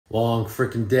Long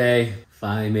freaking day.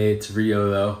 Finally made it to Rio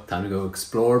though. Time to go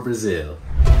explore Brazil.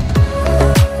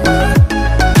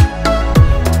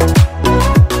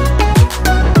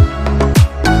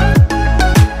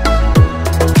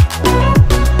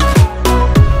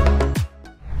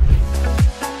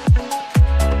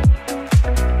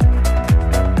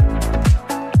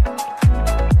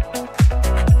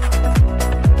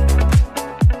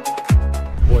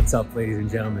 What's up, ladies and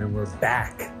gentlemen? We're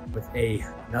back with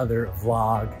another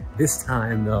vlog. This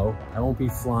time though, I won't be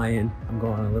flying. I'm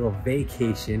going on a little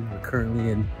vacation. We're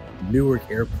currently in Newark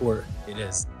Airport. It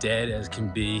is dead as can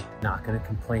be. Not gonna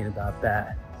complain about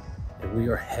that. And we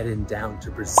are heading down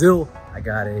to Brazil. I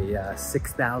got a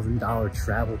 $6,000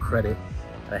 travel credit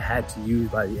that I had to use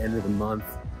by the end of the month.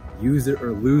 Use it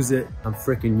or lose it. I'm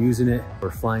freaking using it. We're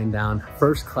flying down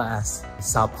first class,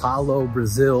 Sao Paulo,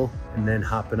 Brazil, and then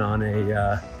hopping on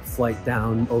a flight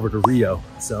down over to Rio.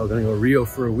 So I'm gonna go to Rio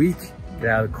for a week, get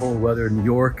out of the cold weather in New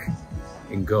York,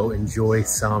 and go enjoy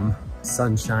some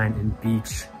sunshine and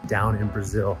beach down in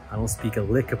Brazil. I don't speak a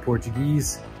lick of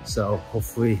Portuguese, so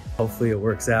hopefully it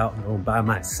works out. I'm going by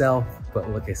myself, but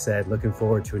like I said, looking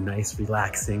forward to a nice,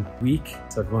 relaxing week.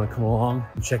 So if you wanna come along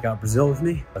and check out Brazil with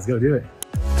me, let's go do it.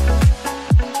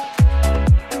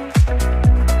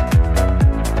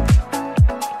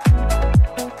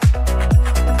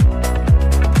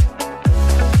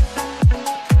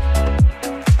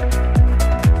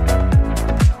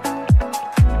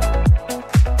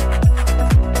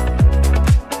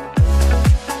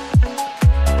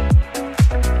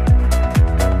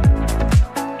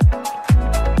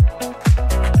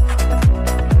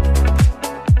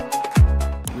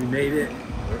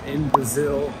 In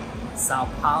Brazil, Sao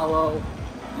Paulo,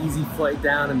 easy flight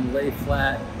down in the lay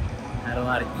flat. Had a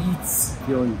lot of eats,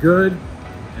 feeling good.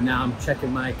 And now I'm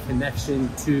checking my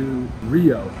connection to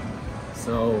Rio.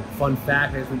 So fun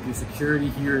fact, I just went through security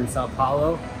here in Sao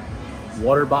Paulo.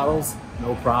 Water bottles,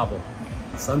 no problem.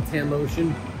 Suntan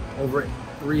lotion, over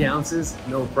 3 ounces,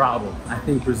 no problem. I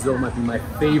think Brazil might be my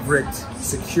favorite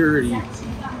security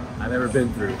I've ever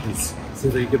been through. It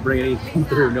seems like you could bring anything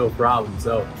through, no problem.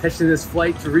 So catching this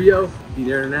flight to Rio, be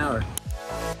there in an hour.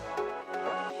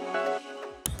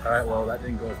 All right, well, that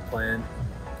didn't go as planned.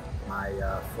 My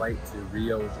flight to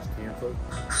Rio was just canceled.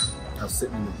 I was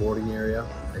sitting in the boarding area.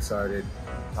 I started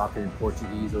talking in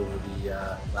Portuguese over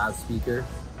the loudspeaker.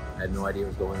 I had no idea what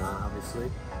was going on, obviously.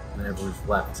 And then everyone just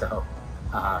left, so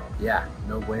yeah,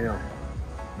 no bueno,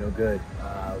 no good.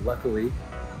 Luckily,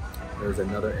 there's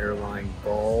another airline,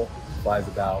 Gol, flies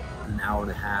about an hour and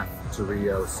a half to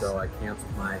Rio, so I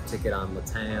canceled my ticket on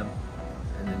LATAM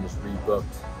and then just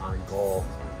rebooked on Gol.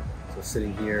 So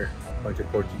sitting here, a bunch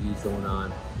of Portuguese going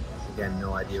on. Again,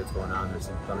 no idea what's going on. There's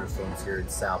some thunderstorms here in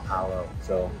Sao Paulo.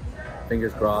 So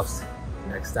fingers crossed,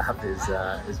 next stop is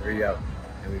Rio,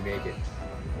 and we make it.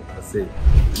 Let's see.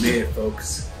 We made it,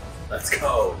 folks. Let's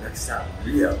go. Next stop,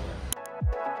 Rio.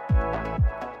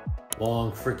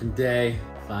 Long freaking day.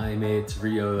 Finally made it to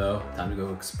Rio though. Time to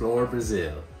go explore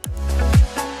Brazil.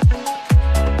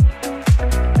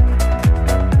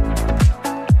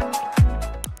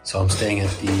 So I'm staying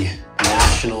at the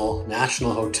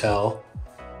National Hotel,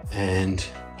 and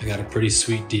I got a pretty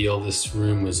sweet deal. This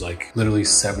room was like literally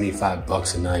 75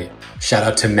 bucks a night. Shout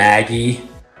out to Maggie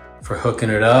for hooking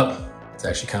it up. It's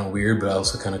actually kind of weird, but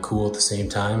also kind of cool at the same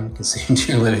time. You can see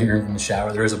into your living room from the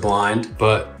shower. There is a blind,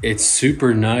 but it's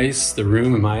super nice. The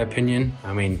room, in my opinion,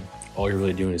 I mean, all you're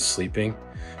really doing is sleeping.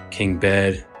 King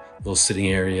bed, little sitting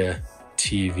area,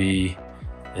 TV,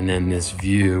 and then this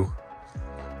view.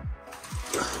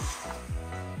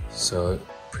 So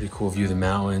pretty cool view of the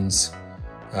mountains.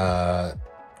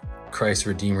 Christ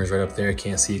the Redeemer is right up there.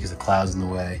 Can't see it because the cloud's in the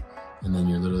way. And then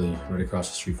you're literally right across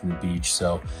the street from the beach.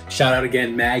 So shout out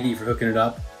again, Maggie, for hooking it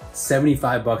up.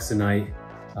 75 bucks a night.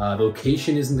 The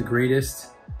location isn't the greatest.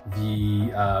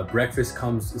 The breakfast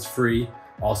is free,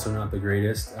 also not the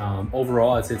greatest.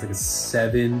 Overall, I'd say it's like a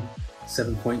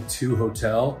 7.2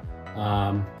 hotel.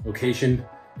 Location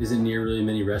isn't near really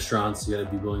many restaurants. You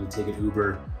gotta be willing to take an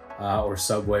Uber or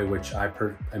Subway, which I'm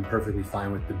perfectly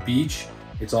fine with. The beach,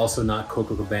 it's also not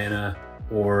Copacabana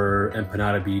or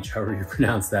Empanada Beach, however you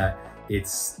pronounce that.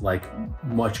 It's like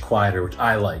much quieter, which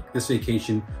I like. This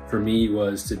vacation for me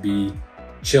was to be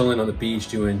chilling on the beach,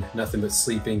 doing nothing but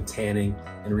sleeping, tanning,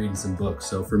 and reading some books.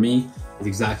 So for me, it's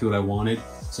exactly what I wanted.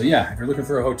 So yeah, if you're looking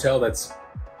for a hotel that's,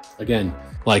 again,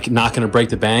 like not gonna break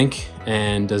the bank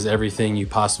and does everything you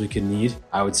possibly could need,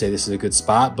 I would say this is a good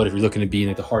spot. But if you're looking to be in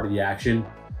like the heart of the action,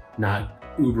 not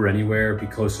Uber anywhere, be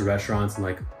close to restaurants and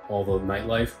like all the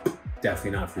nightlife,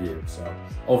 definitely not for you. So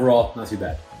overall, not too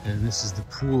bad. And this is the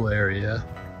pool area.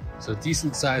 So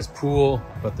decent sized pool,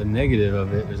 but the negative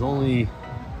of it, there's only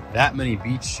that many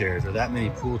beach chairs or that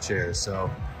many pool chairs. So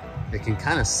it can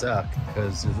kind of suck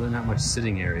because there's really not much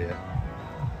sitting area.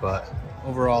 But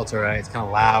overall, it's all right. It's kind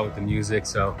of loud with the music.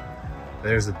 So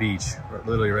there's the beach,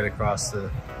 literally right across the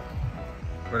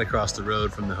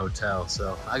road from the hotel.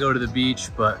 So I go to the beach,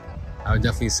 but I would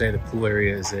definitely say the pool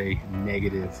area is a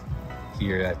negative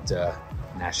here at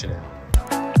Nacional.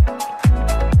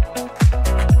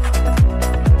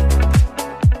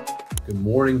 Good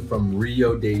morning from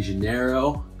Rio De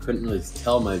Janeiro. Couldn't really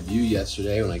tell my view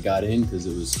yesterday when I got in because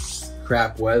it was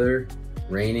crap weather,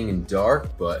 raining and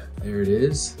dark, but there it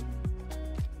is.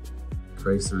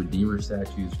 Christ the Redeemer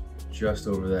statue is just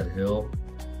over that hill.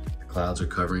 The clouds are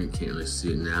covering it, can't really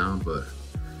see it now, but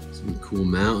some cool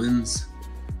mountains.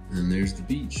 And there's the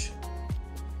beach.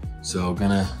 So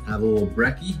gonna have a little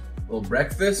brekkie, a little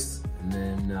breakfast, and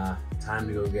then time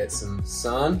to go get some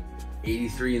sun.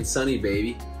 83 and sunny,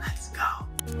 baby. Let's go.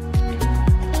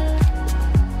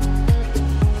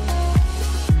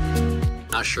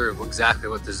 Not sure exactly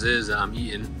what this is that I'm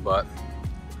eating, but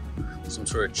some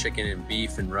sort of chicken and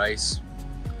beef and rice.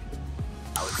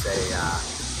 I would say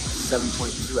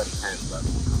 7.2 out of 10, but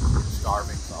I'm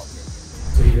starving, so I'll take it.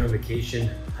 So even on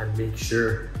vacation, I make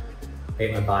sure I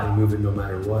get my body moving no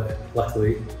matter what.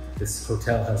 Luckily, this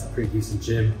hotel has a pretty decent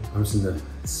gym. I'm just in the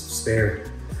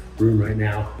spare room right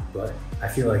now, but I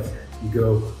feel like you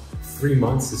go 3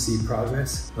 months to see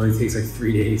progress. It only takes like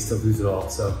 3 days to lose it all.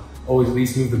 So always at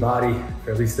least move the body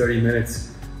for at least 30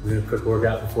 minutes. I'm doing a quick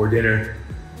workout before dinner.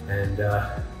 And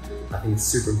I think it's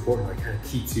super important to kind of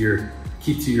keep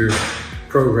to your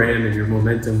program and your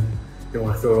momentum. You don't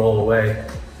want to throw it all away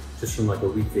just from like a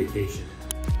week vacation.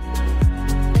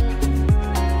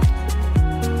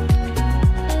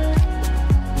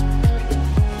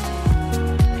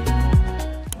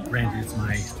 Granted, it's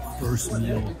my first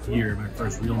meal here, my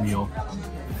first real meal.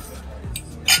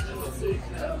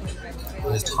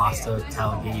 This pasta,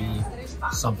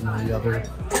 tagliatelle, something or the other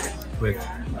with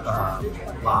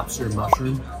lobster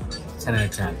mushroom. 10 out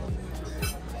of 10.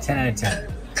 10 out of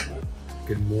 10.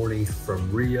 Good morning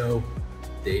from Rio,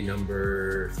 day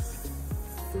number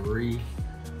 3.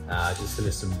 Just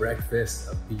finished some breakfast.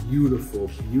 A beautiful,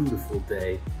 beautiful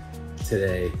day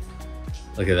today.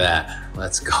 Look at that.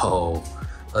 Let's go.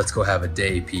 Let's go have a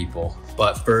day, people.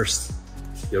 But first,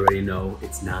 you already know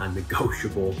it's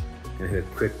non-negotiable. Gonna hit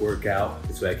a quick workout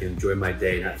this way I can enjoy my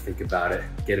day, not think about it,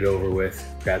 get it over with,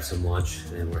 grab some lunch,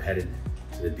 and then we're headed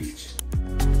to the beach.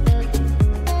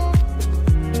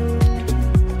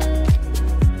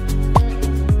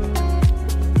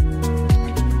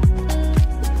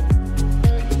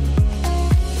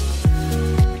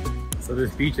 So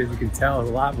this beach, as you can tell, is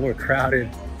a lot more crowded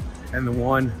than the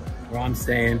one where I'm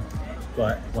staying,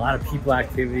 but a lot of people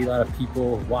activity, a lot of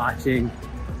people watching.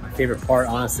 My favorite part,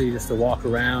 honestly, just to walk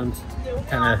around,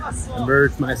 kind of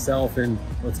immerse myself in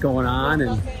what's going on.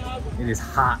 And it is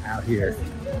hot out here.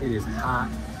 It is hot.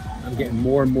 I'm getting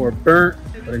more and more burnt,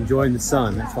 but enjoying the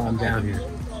sun. That's why I'm down here.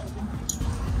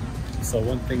 So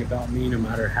one thing about me, no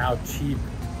matter how cheap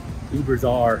Ubers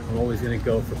are, I'm always gonna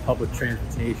go for public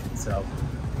transportation. So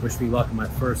wish me luck on my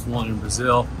first one in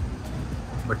Brazil.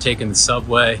 We're taking the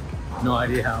subway. No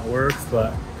idea how it works,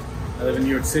 but I live in New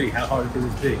York City. How hard could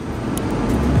this be?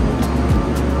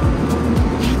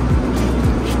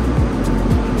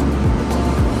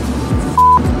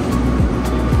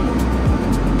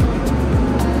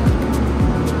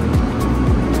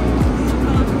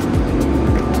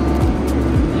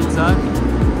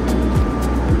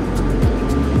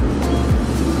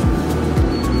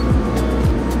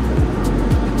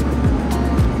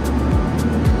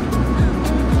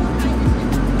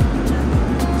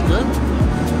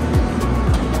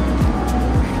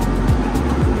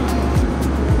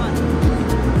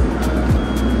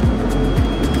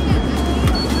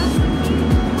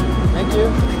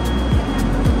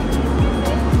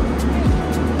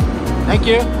 Thank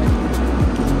you.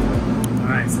 All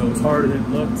right, so it was harder than it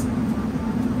looked,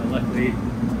 but luckily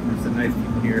there's some nice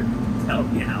people here to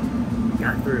help me out.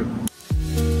 Got through.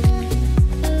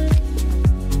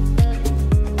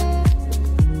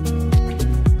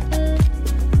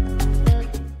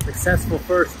 Successful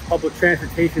first public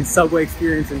transportation subway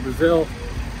experience in Brazil.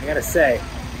 I gotta say,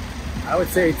 I would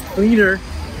say it's cleaner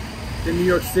than New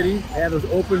York City. They have those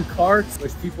open carts,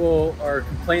 which people are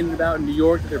complaining about in New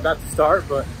York that they're about to start,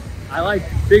 but I like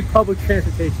big public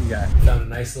transportation guy. Found a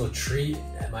nice little treat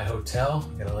at my hotel.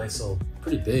 Got a nice little,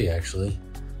 pretty big actually,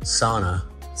 sauna.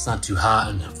 It's not too hot,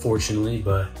 unfortunately,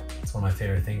 but it's one of my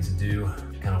favorite things to do.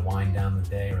 Kind of wind down the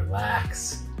day,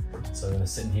 relax. So I'm gonna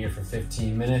sit in here for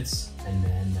 15 minutes and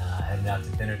then heading out to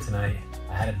dinner tonight.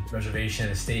 I had a reservation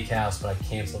at a steakhouse, but I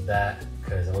canceled that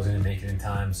because I wasn't gonna make it in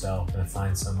time. So I'm gonna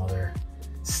find some other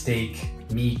steak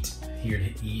meat here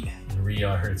to eat in Rio.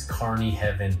 I heard it's carne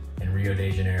heaven in Rio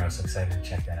De Janeiro, so excited to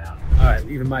check that out. All right,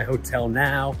 leaving my hotel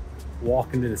now,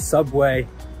 walking to the subway,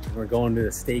 and we're going to the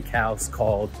steakhouse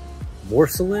called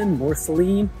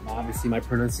Morcelin. Obviously my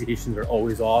pronunciations are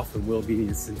always off and will be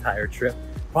this entire trip,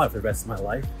 probably for the rest of my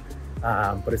life.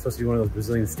 But it's supposed to be one of those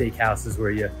Brazilian steakhouses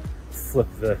where you flip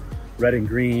the red and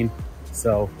green.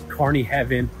 So carne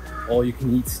heaven, all you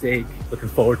can eat steak. Looking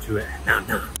forward to it. Nom,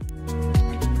 nom.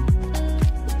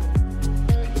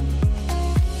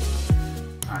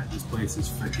 All right, this place is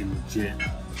freaking legit.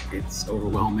 It's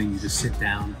overwhelming. You just sit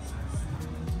down.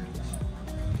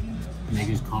 And they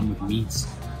just come with meats.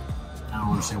 I don't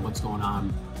understand what's going on,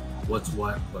 what's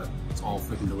what, but it's all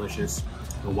freaking delicious.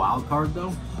 The wild card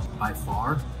though, by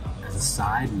far, as a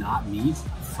side, not meat,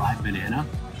 fried banana,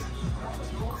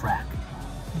 crack.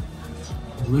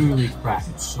 Literally crack,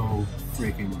 it's so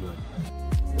freaking good.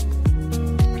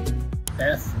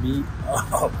 F me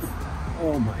up.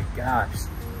 Oh my gosh.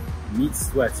 Meat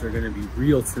sweats are gonna be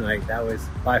real tonight. That was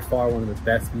by far one of the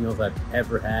best meals I've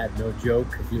ever had, no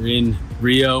joke. If you're in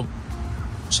Rio,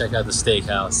 check out the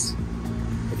steakhouse.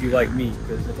 If you like meat,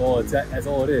 because that's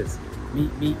all it is.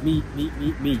 Meat, meat, meat, meat,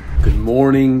 meat, meat. Good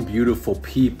morning, beautiful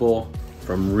people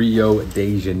from Rio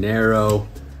De Janeiro.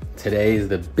 Today is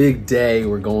the big day.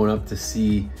 We're going up to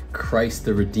see Christ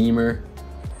the Redeemer.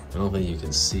 I don't think you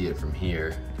can see it from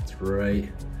here. It's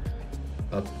right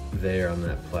up there on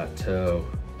that plateau,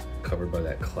 covered by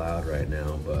that cloud right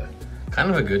now, but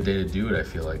kind of a good day to do it, I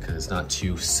feel like, because it's not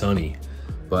too sunny.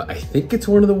 But I think it's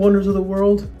one of the wonders of the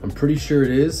world. I'm pretty sure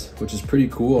it is, which is pretty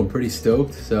cool. I'm pretty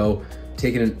stoked. So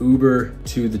taking an Uber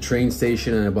to the train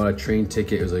station, and I bought a train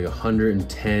ticket. It was like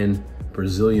 110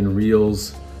 Brazilian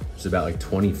reals, which is about like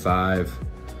 25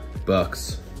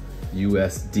 bucks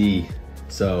USD.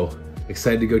 So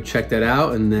excited to go check that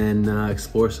out and then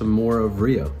explore some more of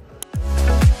Rio.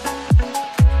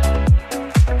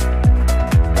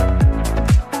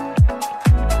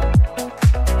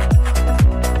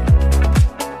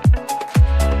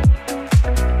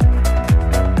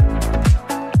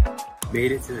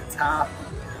 Made it to the top.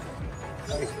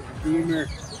 Redeemer.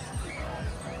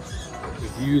 The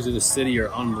views of the city are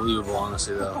unbelievable,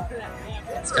 honestly, though.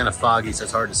 It's kind of foggy, so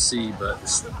it's hard to see, but the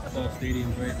football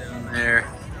stadium's right down there.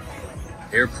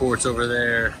 Airport's over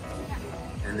there.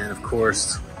 And then, of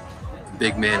course, the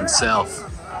big man himself.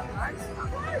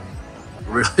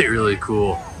 Really, really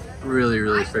cool. Really,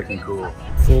 really freaking cool.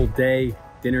 Full day,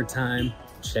 dinner time.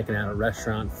 Checking out a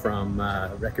restaurant from,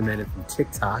 recommended from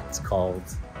TikTok. It's called,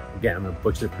 again, I'm gonna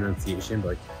butcher the pronunciation,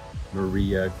 but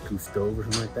Maria Gusto or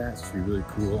something like that. It's just really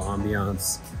cool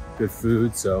ambiance, good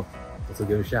food, so let's go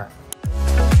give it a shot.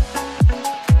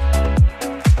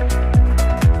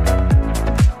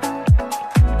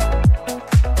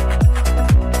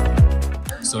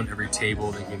 So at every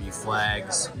table they give you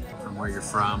flags from where you're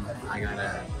from. I got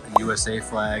a USA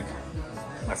flag.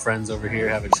 My friends over here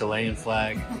have a Chilean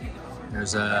flag.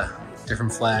 There's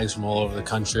different flags from all over the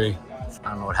country. I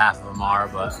don't know what half of them are,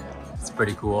 but it's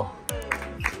pretty cool.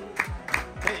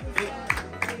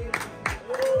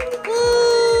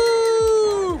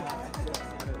 Woo!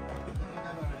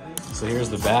 So here's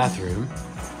the bathroom.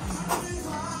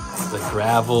 The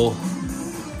gravel,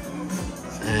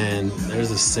 and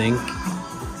there's a sink,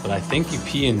 but I think you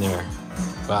pee in there,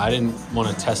 but I didn't want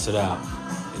to test it out.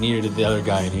 And neither did the other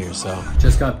guy in here, so.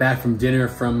 Just got back from dinner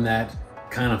from that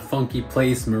kind of funky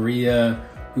place, Maria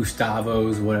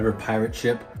Gustavo's, whatever, pirate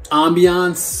ship.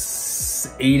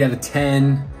 Ambiance, 8 out of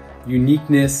 10.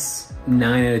 Uniqueness,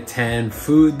 9 out of 10.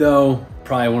 Food though,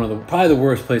 probably the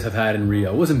worst place I've had in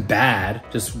Rio. It wasn't bad,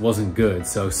 just wasn't good.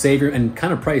 So save your, and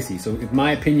kind of pricey. So in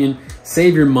my opinion,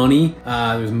 save your money.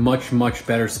 There's much, much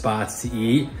better spots to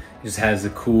eat. It just has a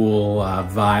cool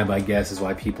vibe, I guess, is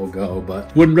why people go,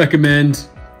 but wouldn't recommend.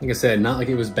 Like I said, not like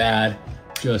it was bad,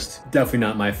 just definitely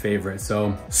not my favorite.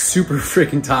 So super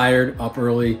freaking tired, up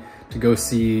early to go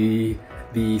see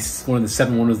one of the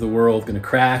 7 wonders of the world, gonna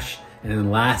crash. And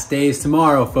then last day is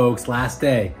tomorrow, folks, last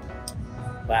day.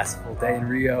 Last full day in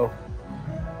Rio.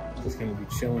 Just gonna be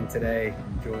chilling today,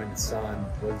 enjoying the sun.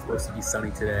 It was supposed to be sunny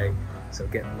today, so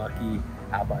getting lucky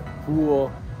out by the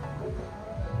pool.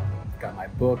 Got my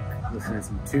book, listening to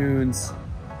some tunes.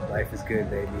 Life is good,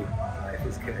 baby, life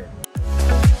is good.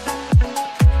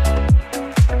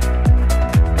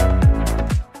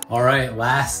 All right,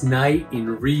 last night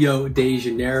in Rio De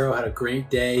Janeiro, had a great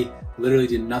day. Literally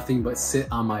did nothing but sit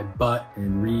on my butt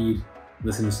and read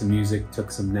listened to some music,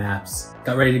 took some naps,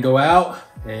 got ready to go out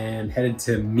and headed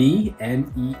to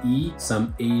M-E-E,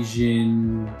 some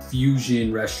Asian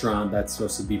fusion restaurant that's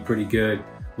supposed to be pretty good,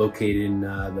 located in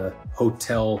the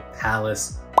Hotel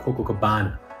Palace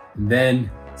Copacabana. And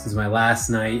then this is my last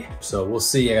night, so we'll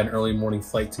see. I got an early morning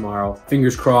flight tomorrow.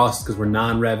 Fingers crossed, because we're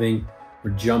non-revving,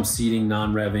 we're jump seating,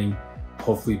 non-revving,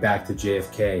 hopefully back to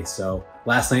JFK. So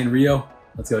last night in Rio,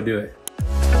 let's go do it.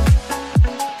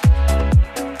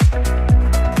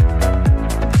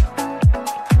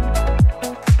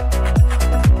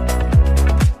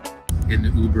 Getting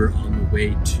an Uber on the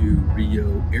way to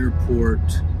Rio Airport.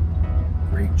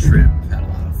 Great trip, had a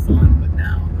lot of fun, but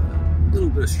now the little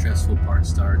bit of stressful part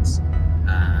starts.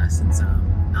 Since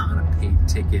I'm not on a paid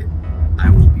ticket, I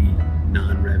will be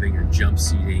non-revving or jump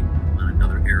seating on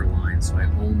another airline, so I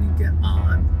only get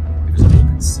on if it's an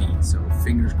open seat. So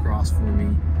fingers crossed for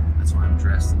me. That's why I'm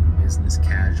dressed in business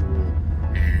casual.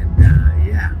 And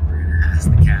yeah, we're gonna ask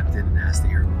the captain and ask the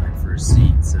airline for a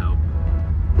seat. So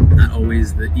not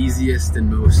always the easiest and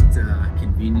most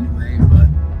convenient way, but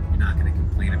you're not gonna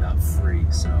complain about free.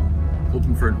 So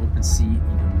hoping for an open seat,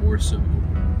 even more so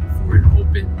hoping for an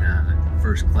open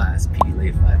first class PD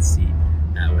lay flat seat.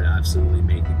 That would absolutely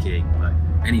make the cake, but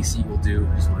any seat will do.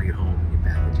 I just want to get home and get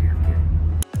back to JFK.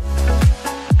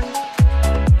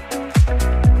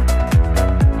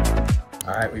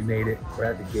 All right, we made it. We're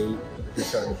at the gate. We're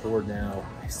starting the board now.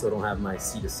 I still don't have my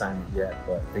seat assignment yet,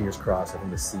 but fingers crossed. I think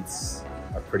the seats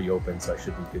are pretty open, so I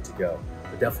should be good to go.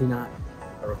 But definitely not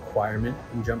a requirement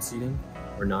in jump seating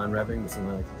or non-revving. It's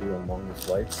something I like to do on longer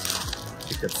flights.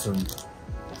 Picked up some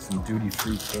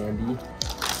duty-free candy,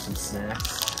 some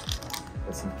snacks,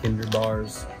 and some Kinder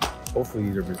bars. Hopefully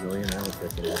these are Brazilian. I don't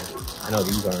think they are. I know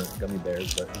these aren't gummy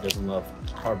bears, but who doesn't love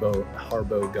Harbo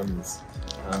gummies?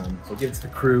 So we'll give it to the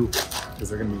crew because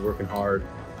they're gonna be working hard,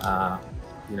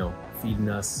 you know, feeding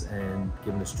us and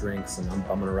giving us drinks, and I'm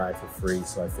gonna ride for free.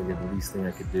 So I figured the least thing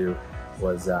I could do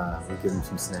was we'll give them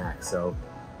some snacks. So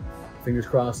fingers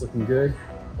crossed, looking good.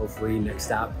 Hopefully next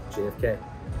stop, JFK.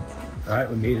 All right,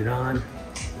 we made it on.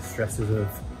 The stresses of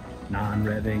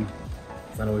non-revving,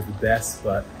 it's not always the best,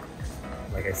 but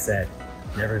like I said,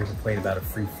 never gonna complain about a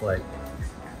free flight.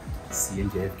 See you in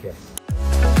JFK.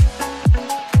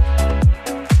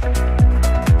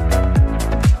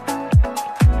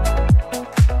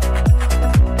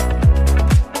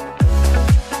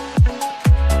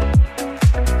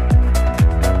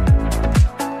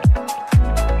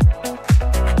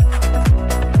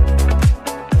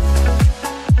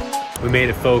 We made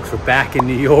it, folks. We're back in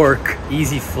New York.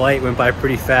 Easy flight, went by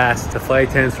pretty fast. The flight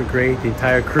attendants were great. The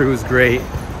entire crew was great.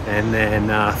 And then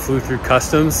flew through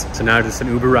customs. So now just an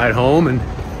Uber ride home, and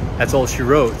that's all she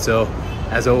wrote. So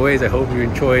as always, I hope you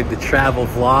enjoyed the travel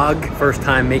vlog. First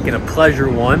time making a pleasure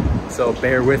one. So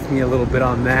bear with me a little bit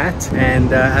on that.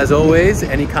 And as always,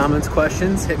 any comments,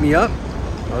 questions, hit me up.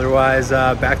 Otherwise,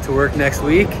 back to work next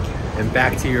week and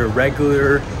back to your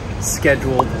regular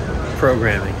scheduled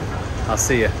programming. I'll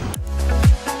see you.